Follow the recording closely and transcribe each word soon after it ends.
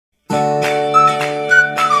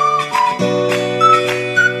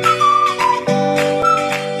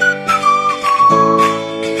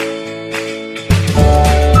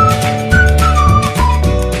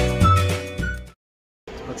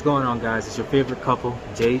is your favorite couple,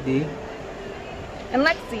 JD and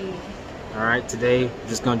Lexi. Alright, today we're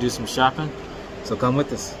just gonna do some shopping. So come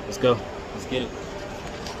with us. Let's go. Let's get it.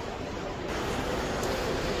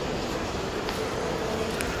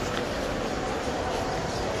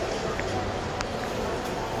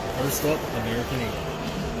 First up, American Eagle.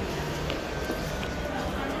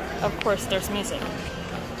 Of course, there's music.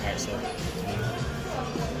 Alright, so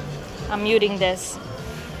I'm muting this.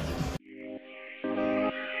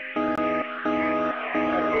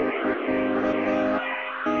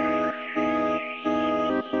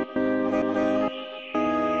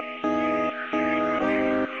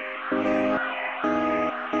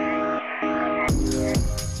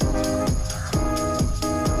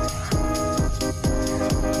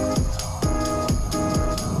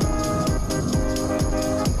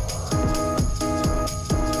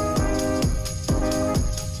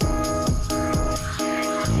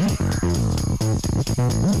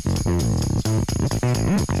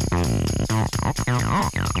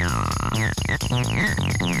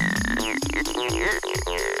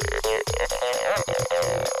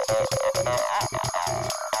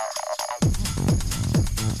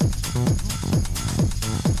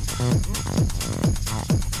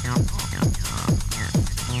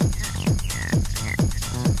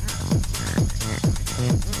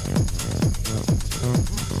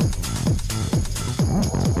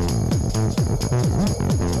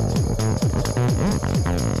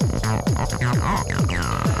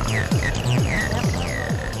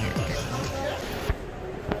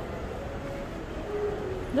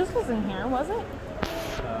 This was in here, was it?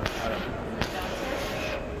 I don't know.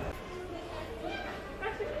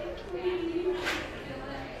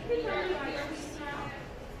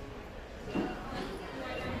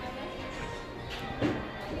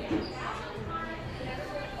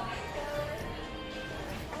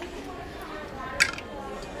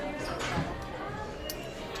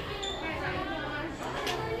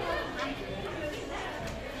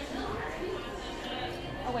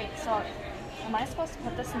 Oh wait, so am I supposed to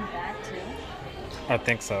put this in the bag too? I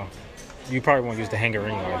think so. You probably won't use the hanger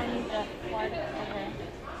anyway. I need the plug. Okay.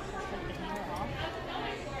 Take the hanger off.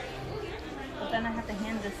 But then I have to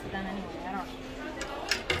hand this to them anyway. I don't.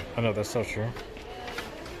 I know, that's so true.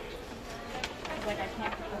 Like I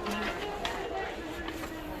can't put the hanger in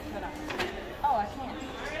the bag. Oh, I can't.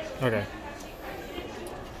 Okay.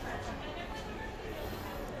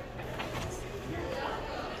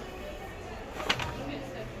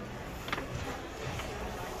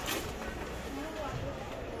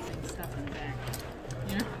 Stuff in the bag.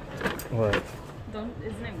 You know? What?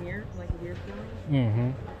 Isn't it weird? Like a weird feeling?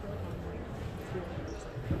 Mm-hmm.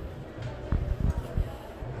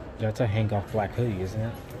 That's a hang-off black hoodie, isn't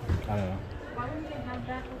it? I don't know. Why wouldn't they have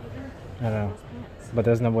that over there? I don't know. But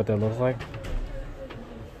that's not what that looks like.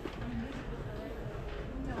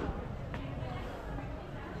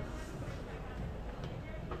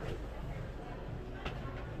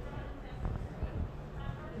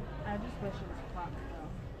 I just wish it was clocked though.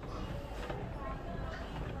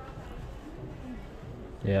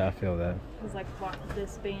 Yeah, I feel that. Because like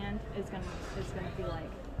this band is gonna be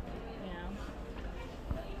like, you know,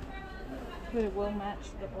 but it will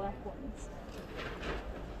match the black ones.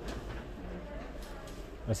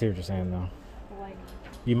 I see what you're saying though. Like,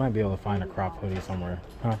 You might be able to find a crop hoodie somewhere,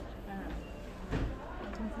 huh?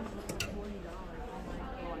 since this is $40, I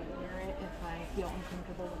might go and wear it if I feel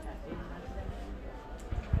uncomfortable with that band.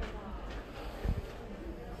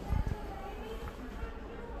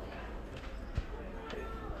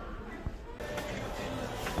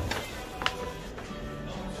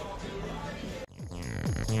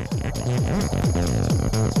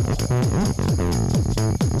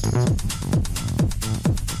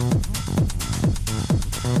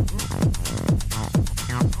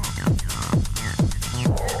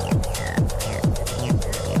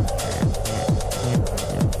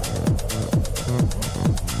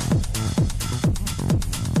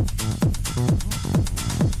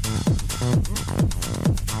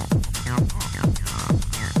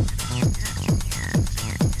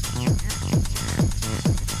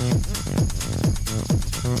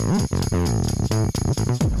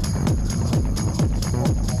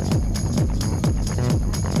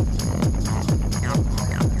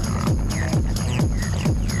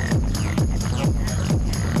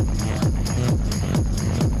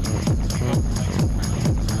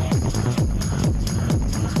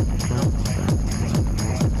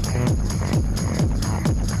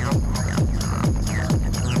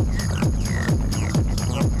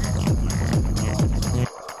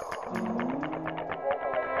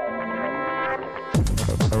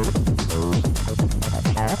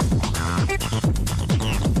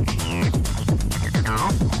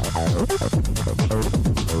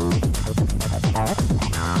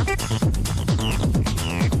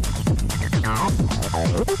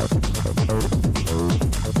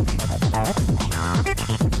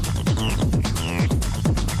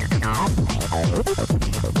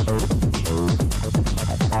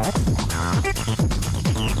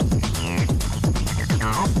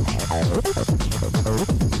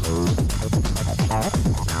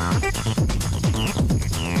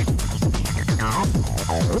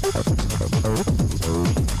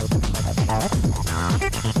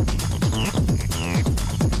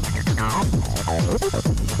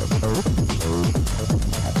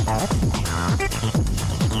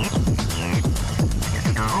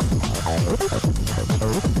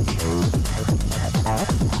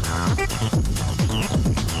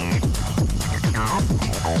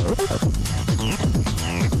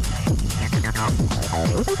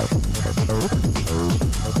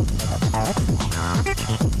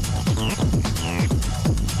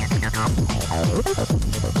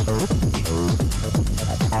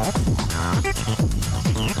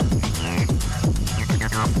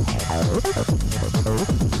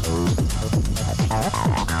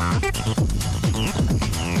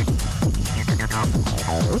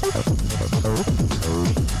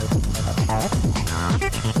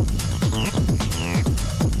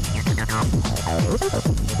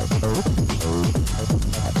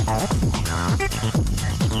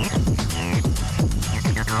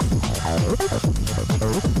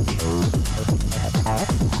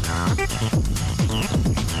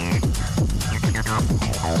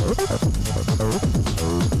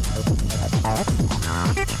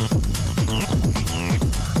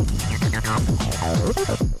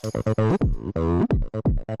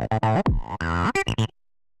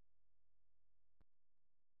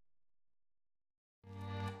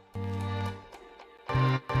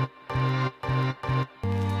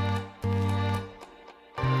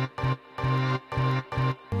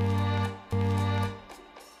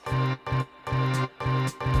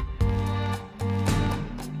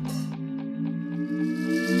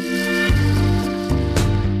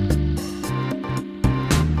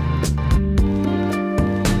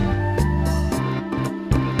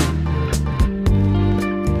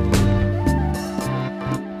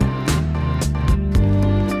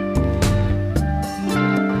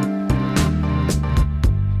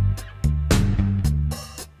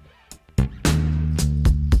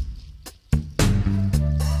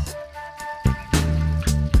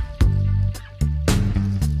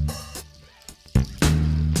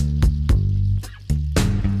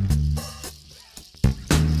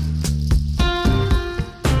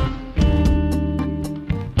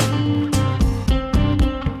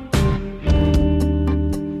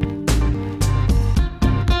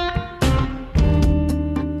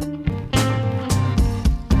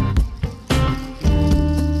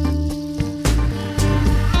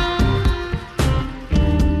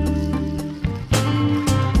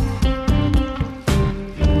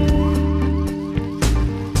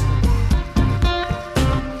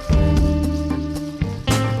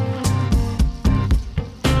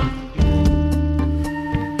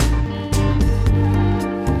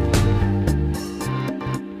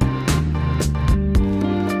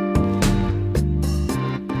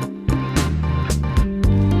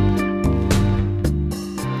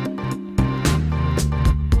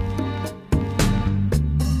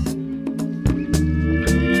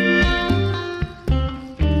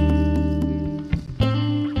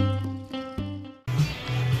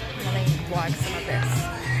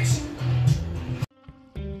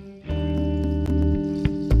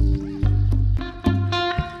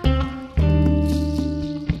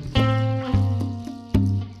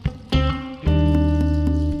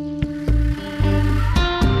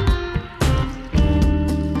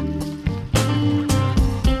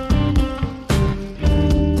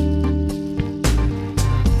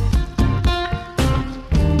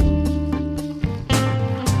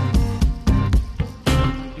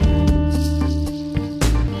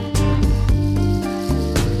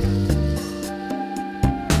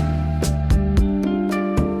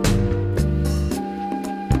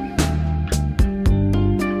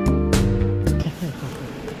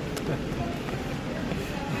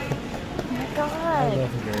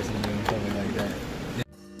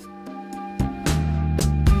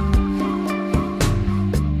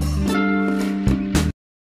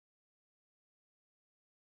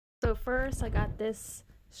 So first I got this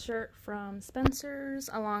shirt from Spencer's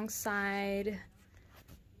alongside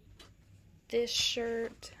this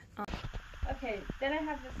shirt. Okay, then I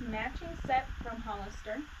have this matching set from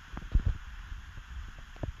Hollister.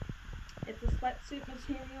 It's a sweatsuit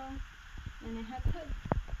material and it has hood.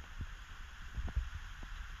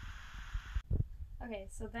 Okay,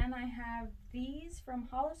 so then I have these from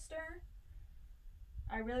Hollister.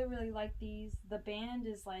 I really like these. The band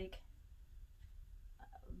is like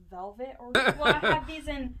velvet, or well, I have these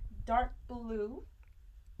in dark blue.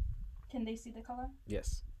 Can they see the color?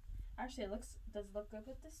 Yes. Actually, does it look good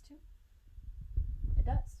with this too? It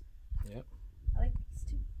does. Yep. I like these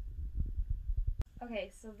too.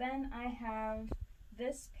 Okay, so then I have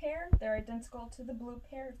this pair. They're identical to the blue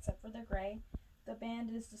pair except for the gray. The band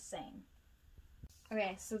is the same.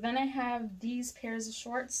 Okay, so then I have these pairs of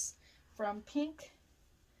shorts from Pink.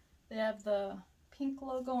 They have the pink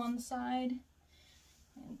logo on the side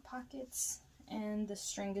and pockets, and the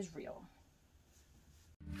string is real.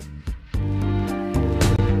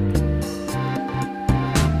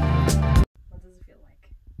 What does it feel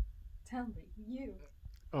like? Tell me, you.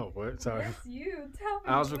 Oh, what? Sorry. Yes, you. Tell me.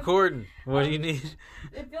 I was recording. What do you need?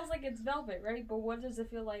 It feels like it's velvet, right? But what does it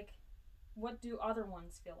feel like? What do other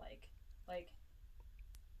ones feel like? Like,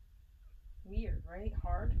 weird, right?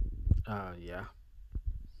 Hard? Yeah.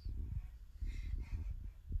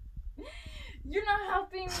 You're not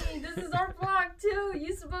helping me. This is our vlog too.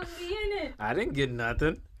 You're supposed to be in it. I didn't get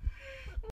nothing.